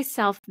asked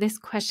myself this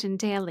question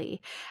daily.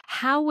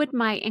 How would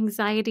my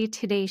anxiety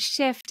today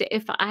shift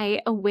if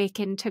I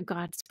awakened to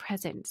God's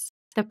presence,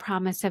 the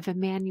promise of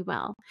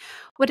Emmanuel?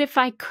 What if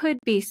I could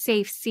be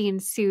safe, seen,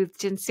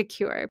 soothed, and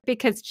secure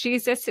because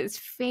Jesus'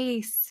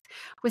 face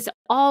was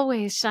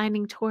always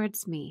shining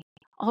towards me,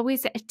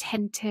 always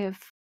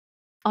attentive,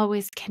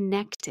 always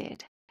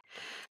connected?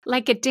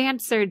 Like a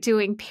dancer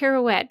doing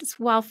pirouettes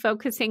while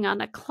focusing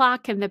on a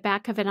clock in the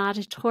back of an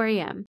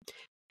auditorium.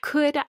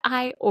 Could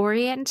I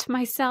orient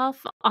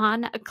myself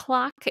on a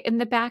clock in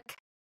the back?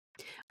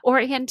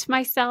 Orient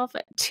myself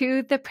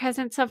to the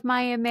presence of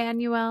my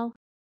Emmanuel,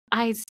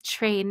 eyes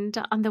trained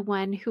on the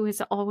one who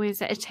is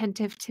always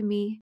attentive to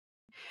me?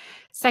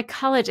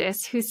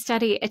 Psychologists who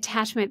study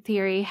attachment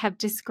theory have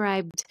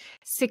described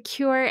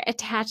secure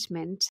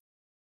attachment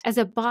as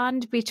a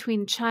bond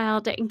between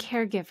child and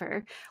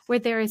caregiver where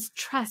there is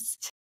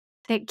trust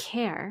that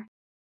care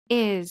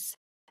is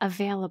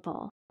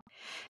available.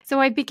 So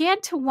I began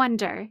to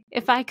wonder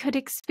if I could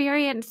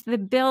experience the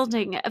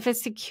building of a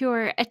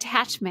secure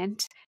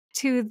attachment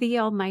to the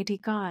Almighty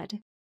God.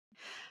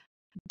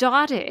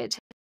 Dotted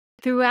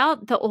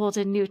throughout the Old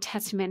and New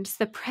Testaments,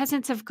 the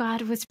presence of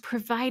God was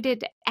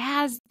provided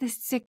as the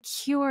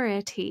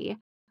security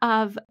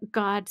of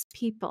God's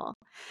people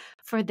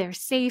for their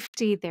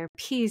safety, their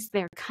peace,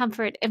 their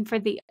comfort, and for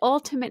the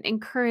ultimate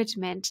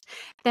encouragement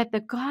that the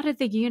God of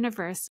the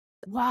universe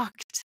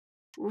walked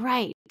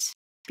right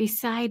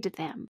beside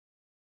them.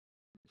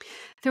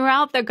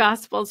 Throughout the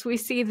Gospels, we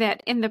see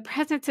that in the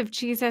presence of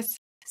Jesus,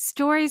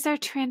 stories are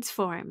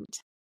transformed,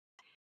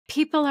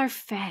 people are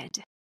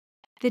fed,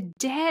 the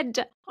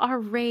dead are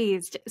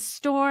raised,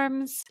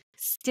 storms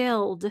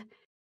stilled,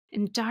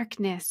 and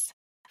darkness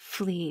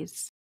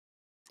flees.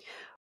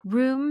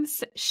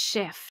 Rooms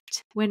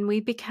shift when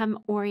we become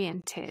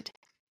oriented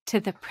to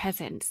the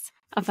presence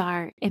of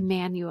our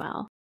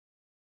Emmanuel.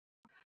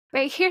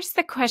 But here's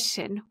the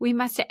question we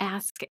must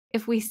ask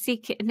if we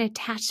seek an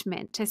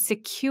attachment, a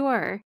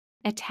secure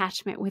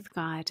attachment with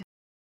God.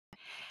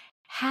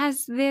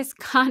 Has this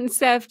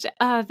concept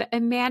of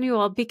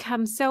Emmanuel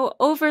become so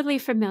overly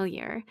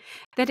familiar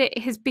that it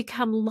has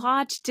become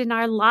lodged in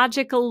our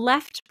logical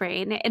left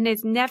brain and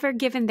is never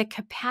given the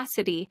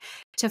capacity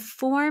to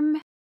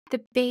form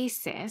the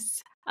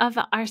basis of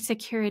our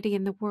security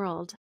in the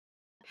world?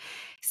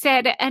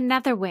 Said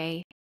another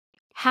way,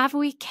 have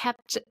we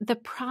kept the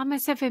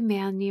promise of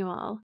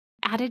Emmanuel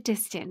at a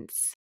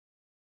distance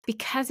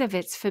because of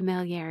its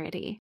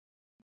familiarity?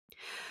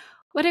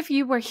 What if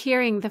you were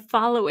hearing the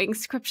following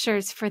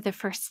scriptures for the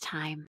first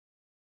time?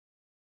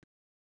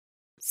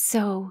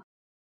 So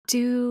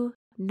do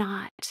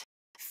not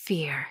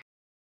fear,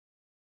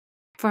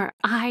 for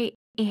I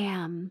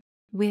am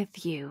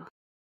with you.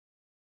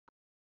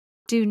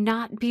 Do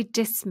not be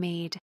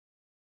dismayed,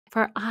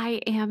 for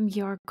I am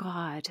your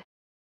God.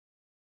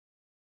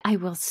 I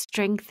will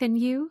strengthen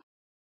you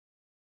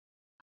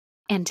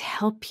and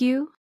help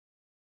you.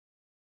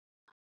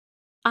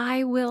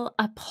 I will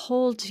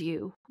uphold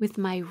you with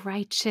my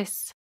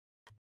righteous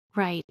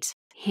right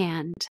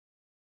hand.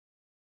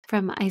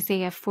 From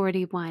Isaiah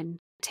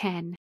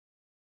 41:10.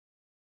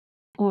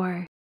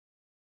 Or,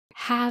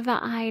 have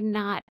I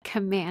not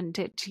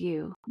commanded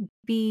you?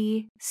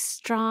 Be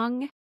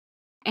strong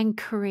and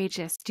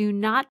courageous. Do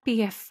not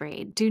be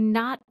afraid. Do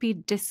not be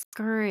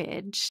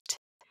discouraged.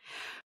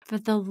 For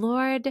the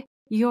Lord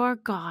your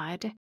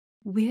God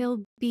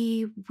will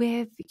be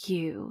with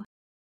you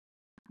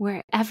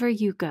wherever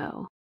you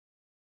go.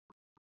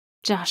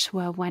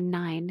 Joshua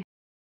 1:9.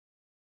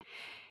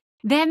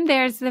 Then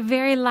there's the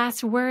very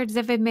last words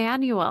of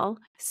Emmanuel,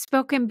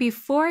 spoken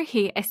before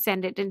he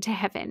ascended into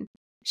heaven.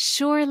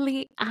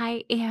 Surely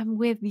I am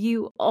with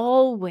you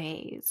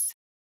always,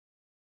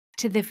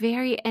 to the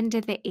very end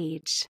of the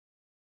age.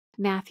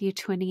 Matthew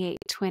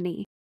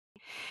 28:20.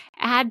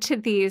 Add to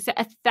these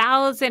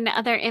 1,000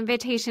 other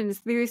invitations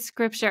through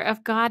Scripture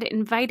of God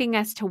inviting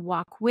us to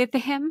walk with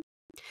him,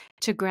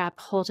 to grab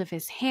hold of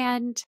his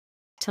hand,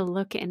 to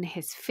look in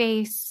his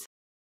face,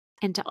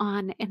 and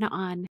on and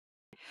on.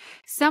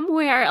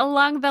 Somewhere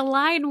along the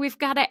line, we've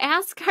got to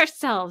ask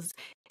ourselves,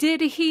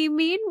 did he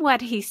mean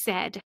what he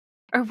said?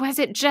 Or was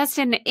it just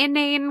an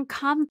inane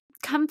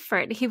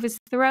comfort he was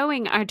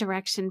throwing our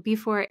direction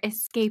before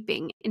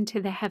escaping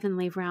into the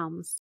heavenly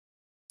realms?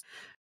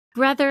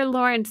 Brother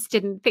Lawrence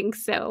didn't think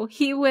so.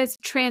 He was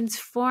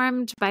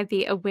transformed by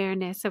the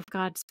awareness of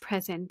God's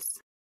presence.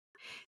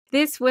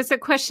 This was a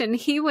question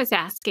he was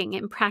asking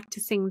in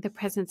practicing the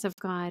presence of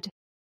God.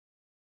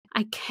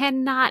 I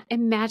cannot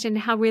imagine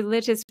how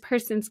religious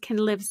persons can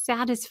live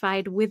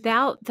satisfied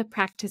without the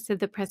practice of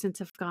the presence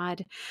of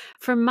God.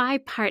 For my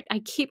part, I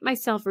keep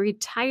myself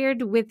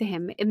retired with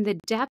him in the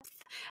depth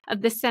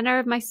of the center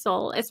of my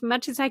soul as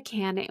much as I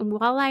can, and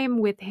while I am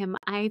with him,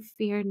 I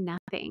fear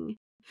nothing.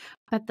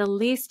 But the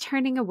least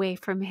turning away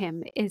from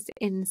him is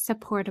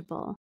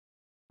insupportable.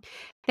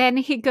 Then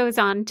he goes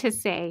on to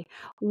say,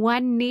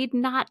 one need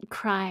not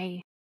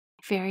cry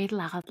very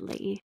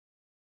loudly.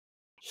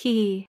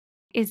 He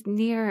is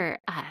nearer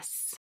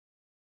us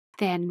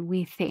than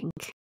we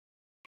think.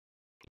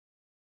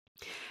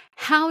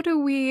 How do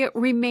we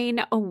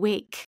remain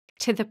awake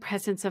to the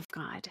presence of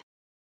God?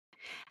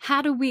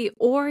 How do we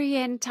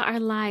orient our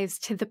lives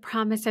to the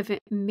promise of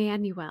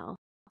Emmanuel,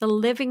 the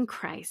living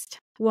Christ,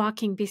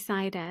 walking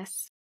beside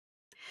us?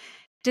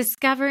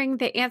 Discovering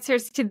the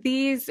answers to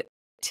these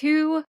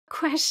two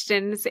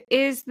questions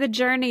is the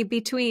journey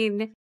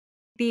between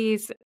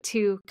these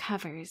two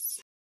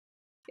covers.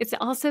 It's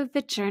also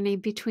the journey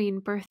between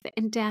birth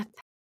and death.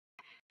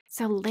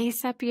 So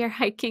lace up your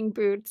hiking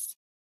boots,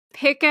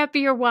 pick up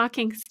your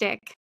walking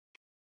stick.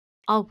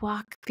 I'll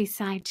walk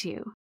beside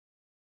you.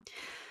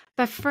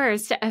 But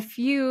first, a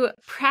few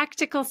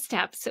practical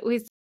steps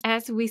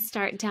as we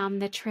start down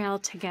the trail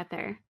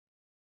together.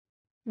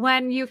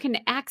 One, you can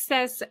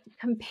access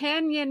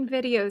companion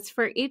videos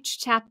for each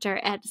chapter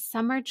at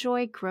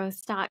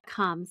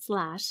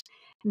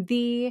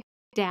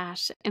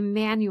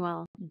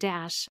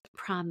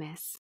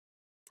summerjoygrowth.com/the-Emmanuel-promise.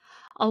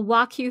 I'll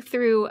walk you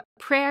through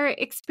prayer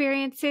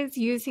experiences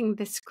using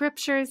the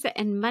scriptures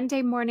and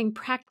Monday morning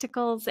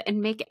practicals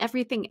and make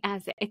everything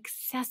as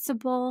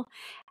accessible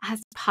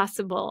as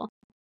possible.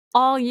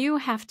 All you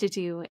have to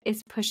do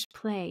is push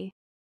play.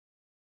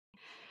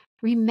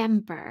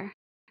 Remember,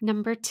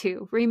 number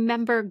 2,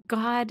 remember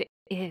God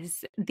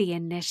is the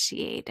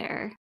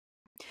initiator.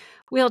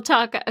 We'll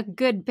talk a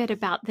good bit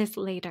about this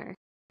later.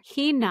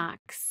 He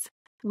knocks,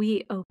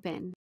 we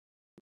open.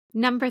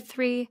 Number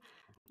 3,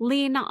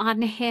 lean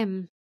on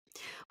Him.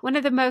 One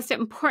of the most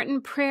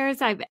important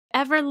prayers I've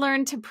ever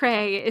learned to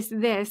pray is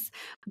this: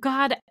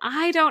 God,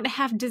 I don't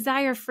have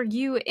desire for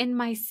you in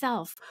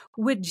myself.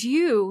 Would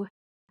you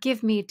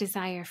give me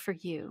desire for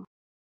you?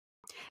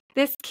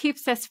 This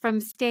keeps us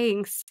from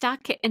staying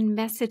stuck in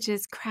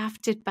messages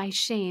crafted by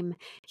shame.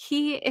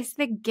 He is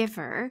the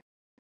giver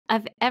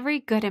of every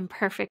good and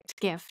perfect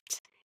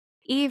gift,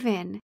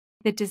 even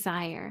the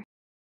desire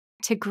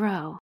to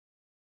grow.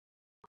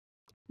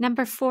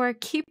 Number 4,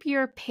 keep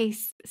your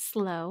pace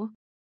slow.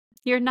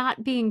 You're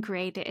not being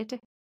graded.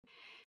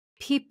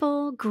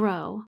 People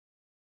grow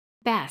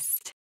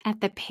best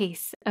at the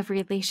pace of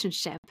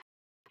relationship.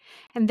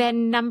 And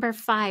then number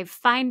 5,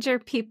 find your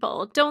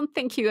people. Don't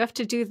think you have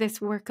to do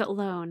this work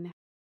alone.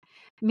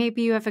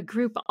 Maybe you have a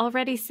group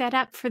already set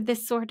up for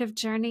this sort of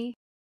journey.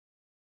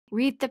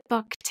 Read the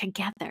book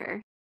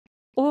together.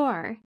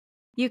 Or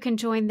you can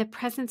join the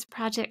Presence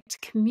Project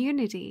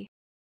community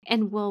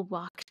and we'll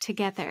walk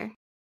together.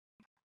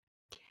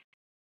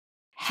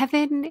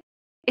 Heaven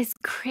is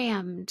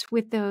crammed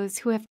with those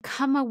who have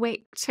come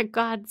awake to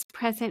God's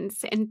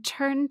presence and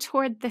turned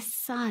toward the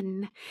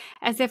sun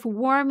as if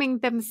warming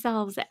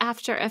themselves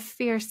after a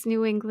fierce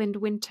New England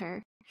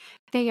winter.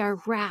 They are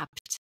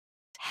wrapped,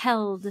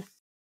 held,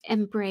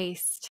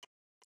 embraced.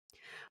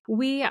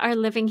 We are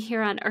living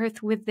here on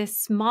earth with the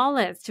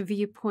smallest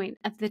viewpoint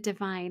of the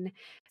divine,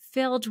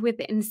 filled with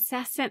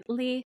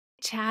incessantly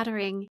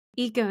chattering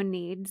ego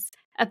needs,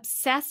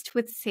 obsessed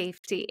with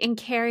safety, and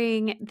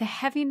carrying the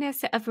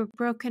heaviness of a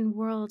broken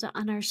world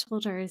on our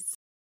shoulders.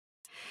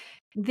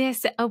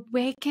 This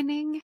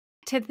awakening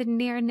to the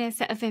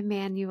nearness of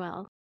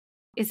Emmanuel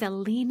is a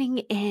leaning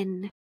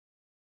in,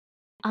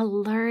 a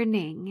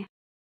learning,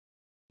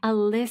 a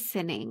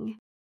listening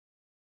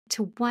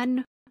to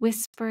one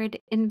whispered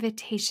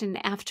invitation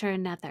after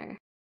another.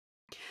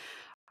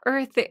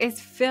 Earth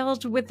is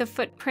filled with the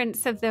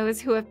footprints of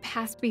those who have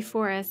passed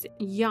before us,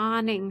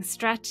 yawning,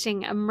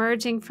 stretching,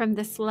 emerging from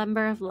the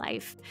slumber of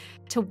life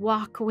to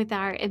walk with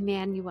our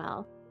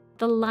Emmanuel.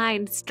 The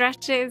line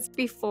stretches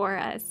before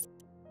us.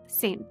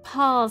 St.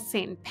 Paul,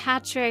 St.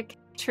 Patrick,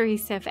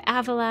 Teresa of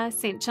Avila,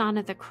 St. John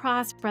of the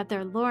Cross,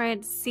 Brother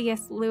Lawrence,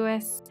 C.S.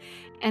 Lewis,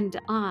 and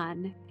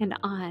on and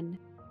on.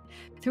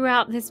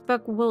 Throughout this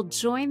book, we'll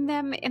join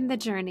them in the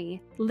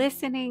journey,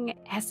 listening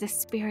as the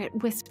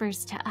Spirit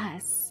whispers to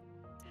us.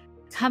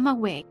 Come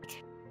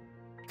awake,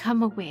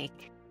 come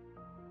awake,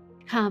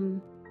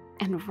 come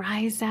and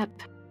rise up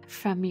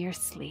from your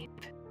sleep.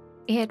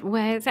 It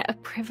was a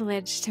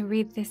privilege to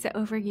read this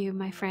over you,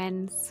 my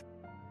friends.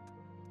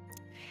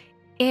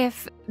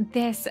 If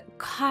this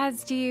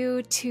caused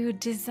you to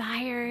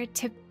desire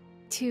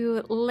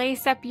to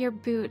lace up your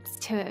boots,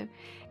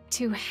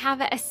 to have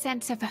a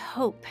sense of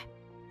hope,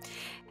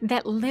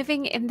 that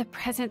living in the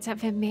presence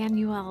of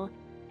Emmanuel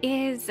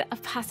is a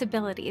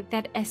possibility,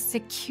 that a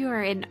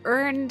secure and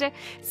earned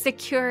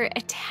secure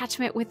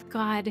attachment with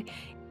God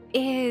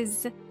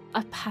is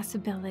a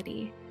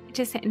possibility, I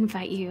just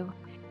invite you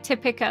to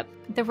pick up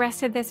the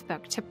rest of this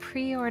book, to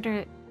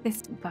pre-order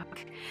this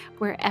book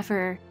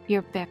wherever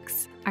your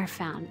books are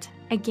found.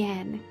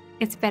 Again,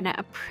 it's been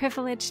a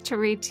privilege to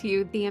read to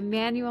you the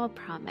Emmanuel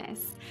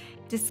Promise,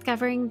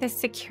 discovering the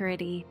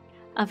security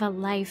of a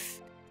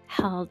life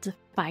held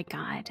by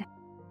God.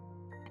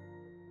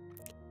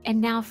 And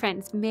now,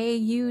 friends, may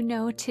you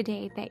know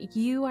today that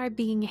you are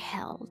being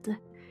held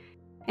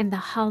in the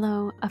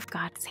hollow of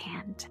God's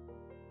hand.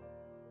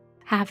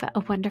 Have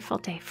a wonderful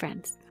day,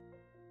 friends.